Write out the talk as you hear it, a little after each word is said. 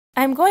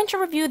I am going to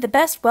review the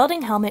best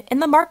welding helmet in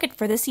the market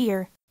for this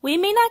year. We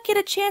may not get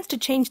a chance to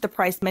change the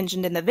price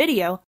mentioned in the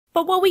video,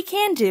 but what we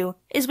can do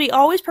is we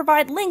always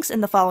provide links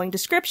in the following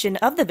description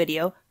of the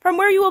video from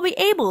where you will be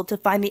able to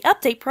find the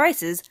update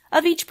prices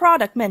of each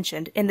product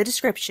mentioned in the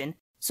description.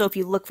 So if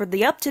you look for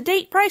the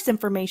up-to-date price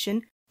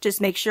information, just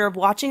make sure of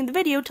watching the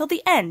video till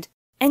the end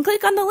and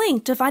click on the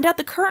link to find out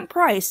the current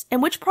price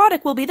and which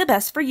product will be the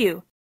best for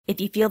you. If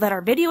you feel that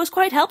our video is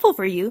quite helpful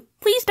for you,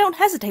 please don't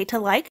hesitate to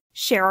like,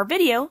 share our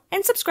video,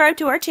 and subscribe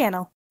to our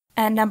channel.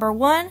 At number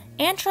 1,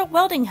 Antra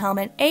Welding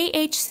Helmet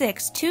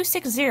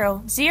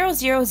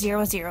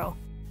AH6260000.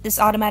 This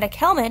automatic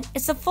helmet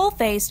is a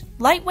full-faced,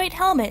 lightweight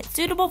helmet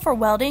suitable for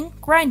welding,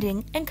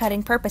 grinding, and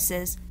cutting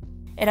purposes.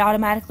 It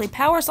automatically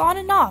powers on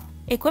and off,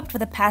 equipped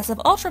with a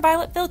passive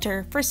ultraviolet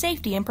filter for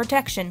safety and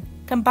protection,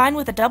 combined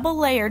with a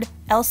double-layered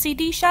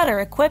LCD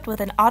shutter equipped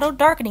with an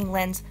auto-darkening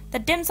lens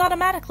that dims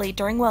automatically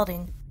during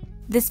welding.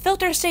 This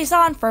filter stays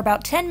on for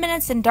about 10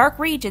 minutes in dark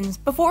regions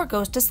before it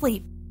goes to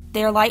sleep.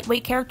 Their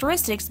lightweight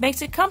characteristics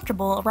makes it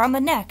comfortable around the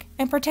neck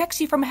and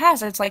protects you from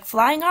hazards like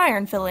flying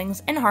iron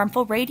fillings and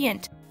harmful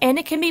radiant. And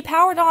it can be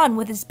powered on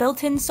with its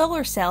built-in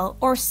solar cell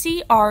or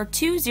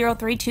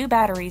CR2032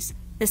 batteries.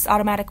 This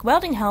automatic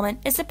welding helmet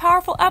is a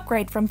powerful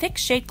upgrade from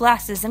fixed-shade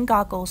glasses and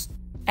goggles.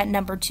 At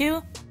number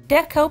 2,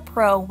 Deco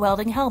Pro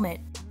Welding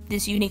Helmet.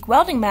 This unique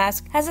welding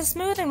mask has a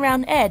smooth and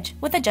round edge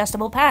with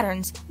adjustable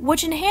patterns,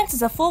 which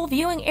enhances a full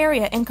viewing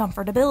area and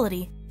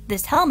comfortability.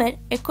 This helmet,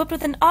 equipped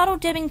with an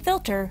auto-dimming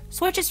filter,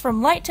 switches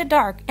from light to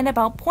dark in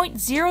about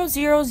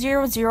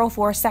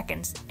 0.00004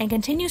 seconds and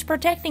continues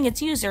protecting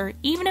its user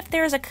even if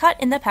there is a cut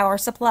in the power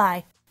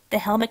supply. The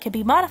helmet can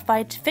be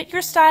modified to fit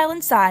your style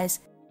and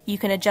size. You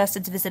can adjust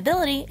its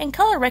visibility and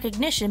color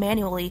recognition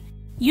manually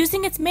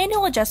using its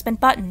manual adjustment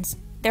buttons.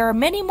 There are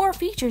many more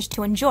features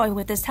to enjoy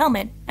with this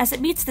helmet as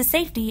it meets the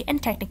safety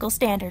and technical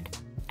standard.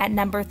 At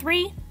number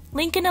 3,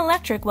 Lincoln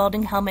Electric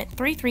Welding Helmet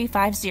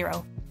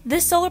 3350.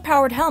 This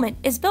solar-powered helmet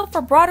is built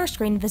for broader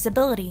screen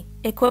visibility,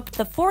 equipped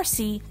with the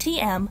 4C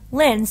TM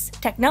lens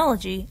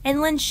technology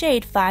and lens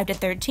shade 5 to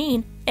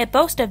 13. It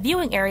boasts a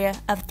viewing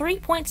area of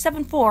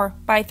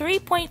 3.74 by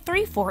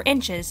 3.34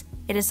 inches.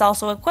 It is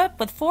also equipped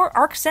with 4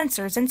 arc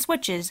sensors and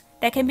switches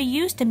that can be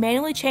used to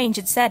manually change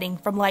its setting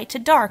from light to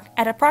dark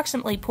at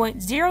approximately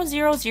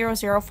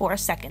 0.00004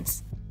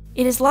 seconds.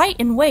 It is light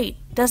in weight,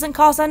 doesn't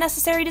cause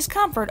unnecessary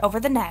discomfort over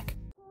the neck.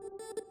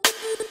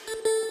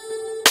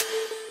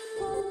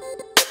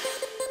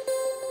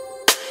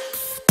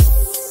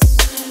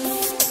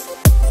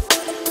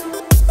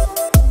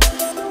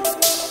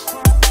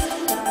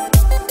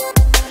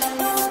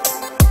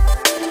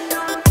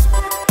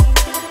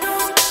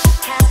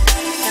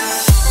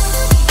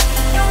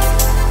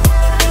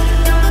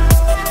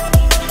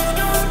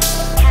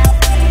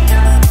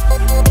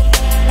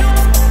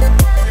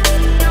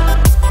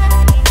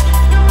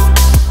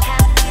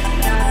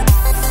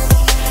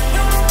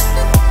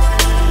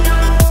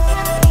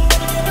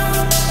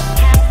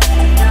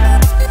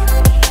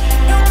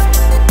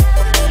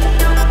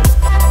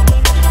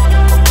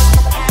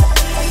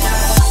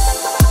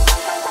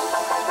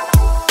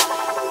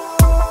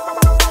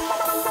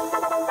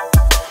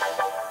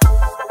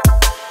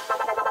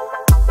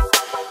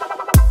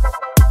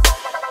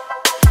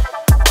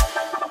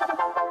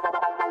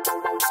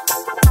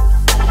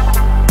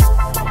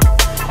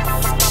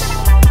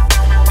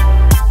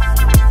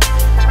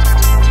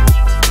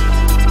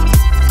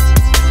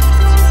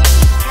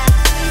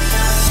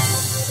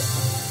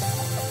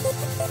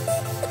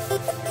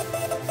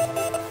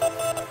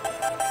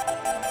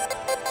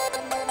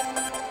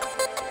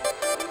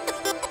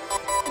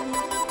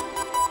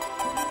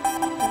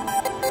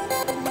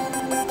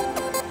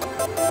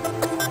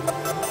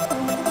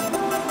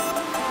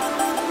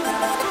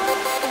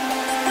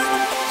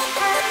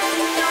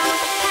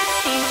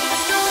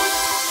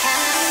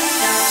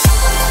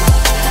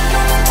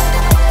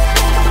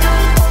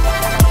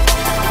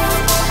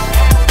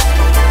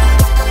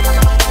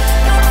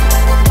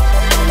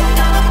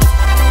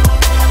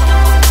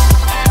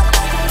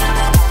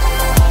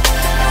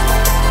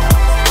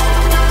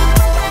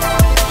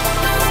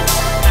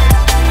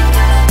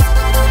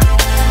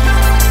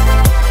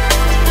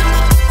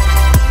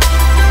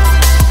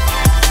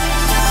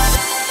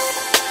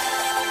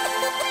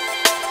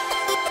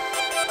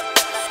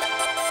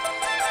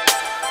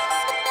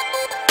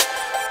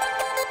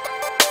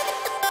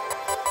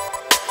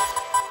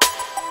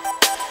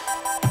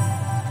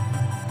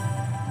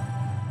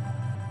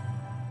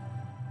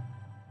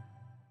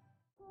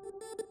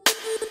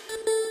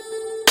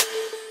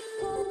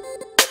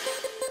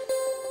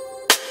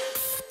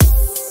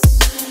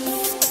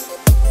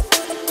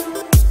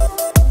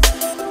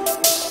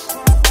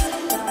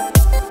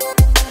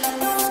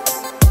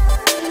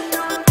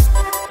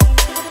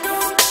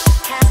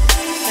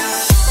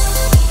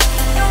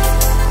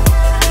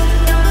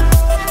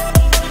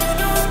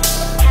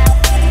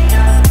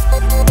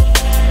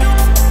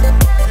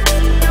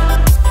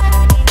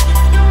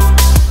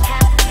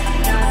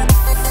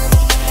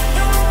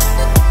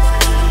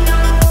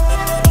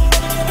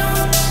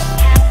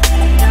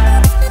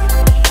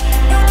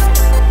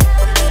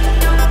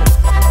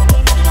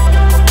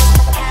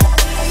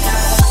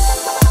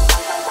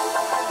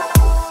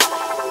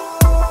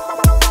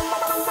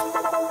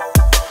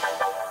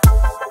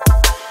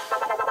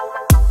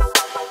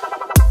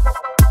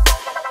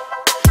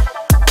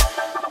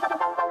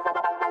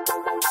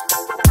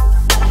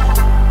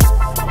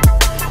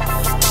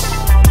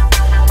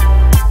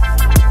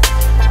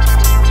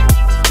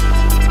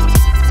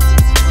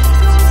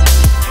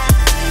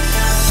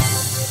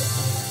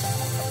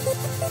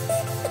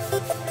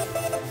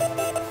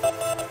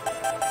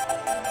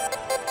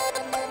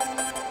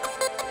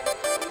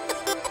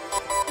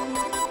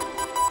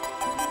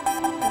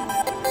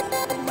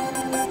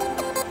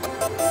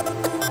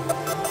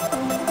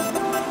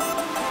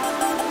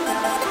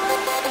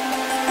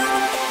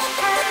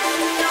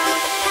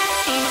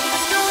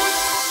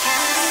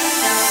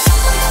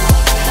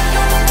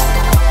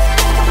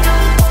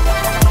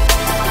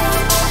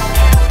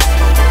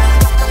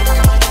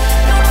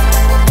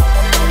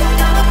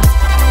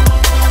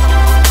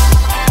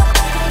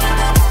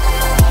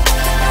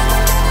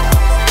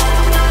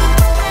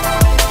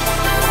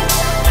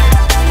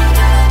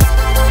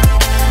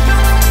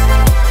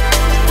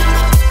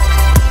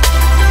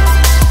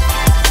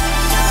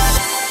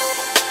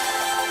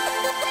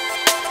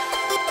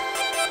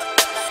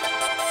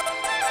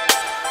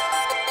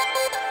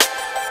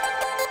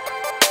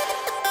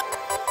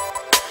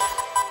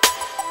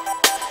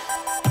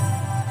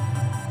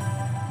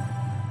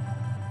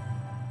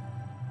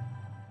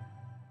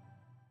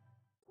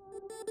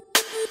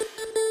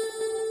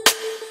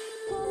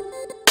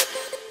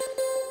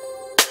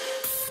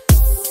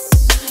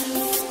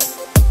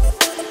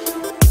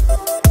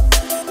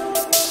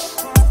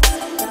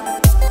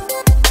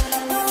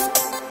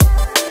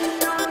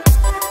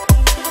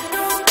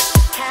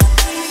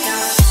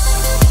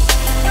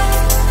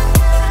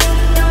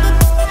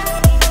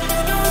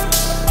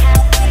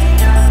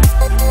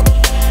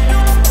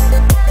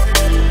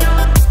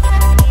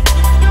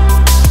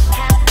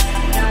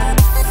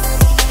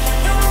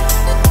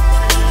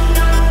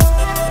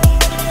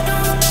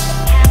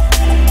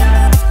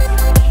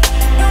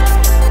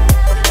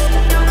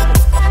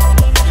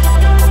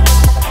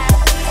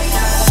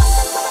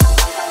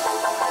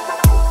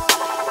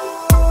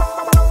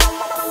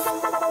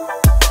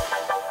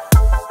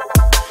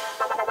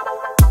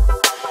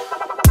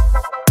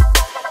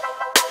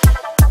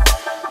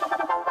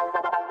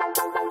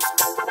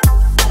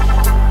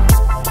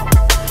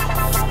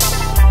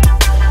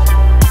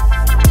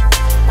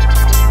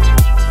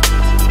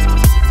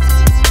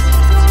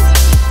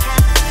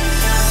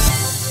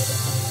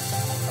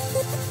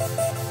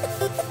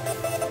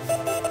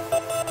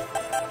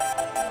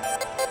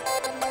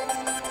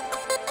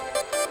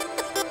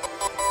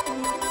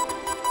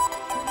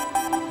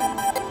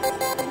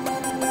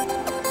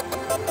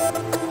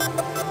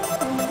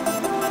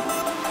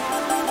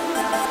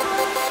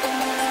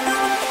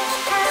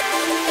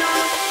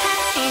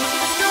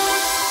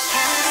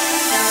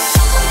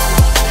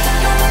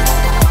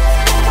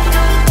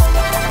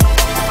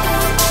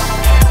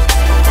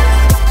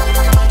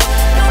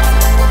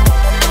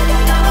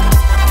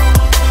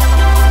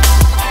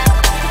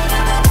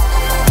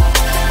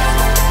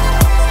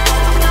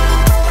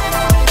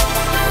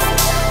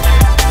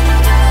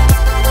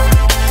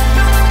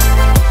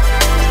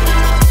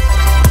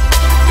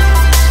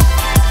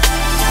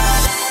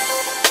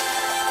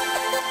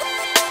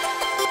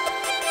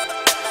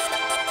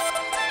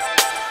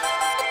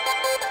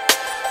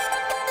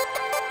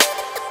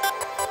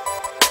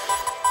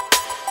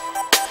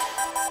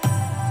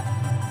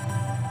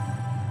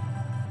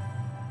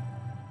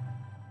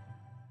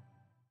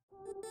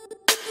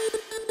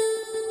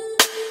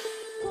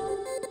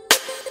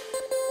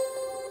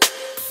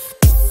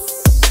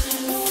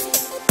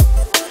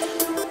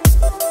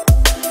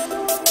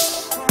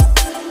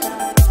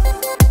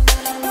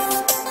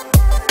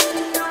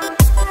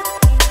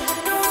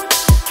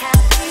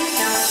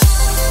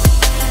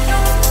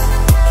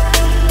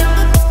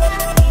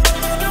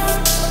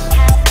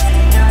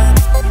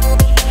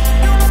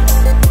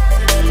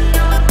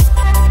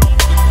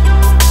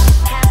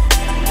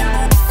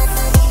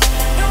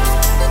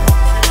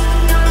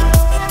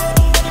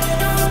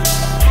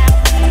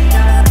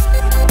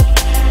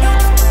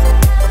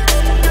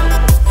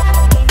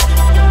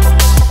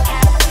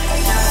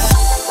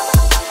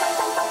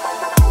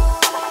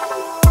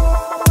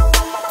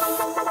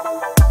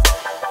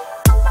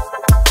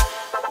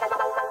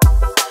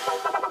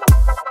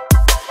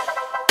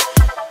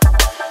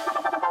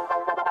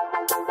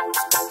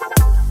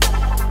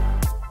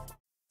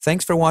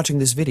 Thanks for watching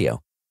this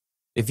video.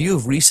 If you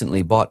have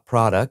recently bought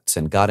products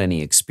and got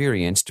any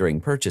experience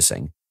during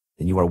purchasing,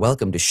 then you are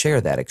welcome to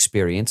share that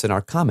experience in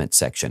our comment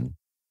section.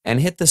 And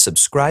hit the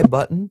subscribe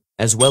button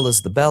as well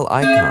as the bell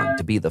icon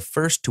to be the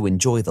first to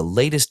enjoy the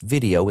latest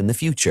video in the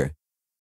future.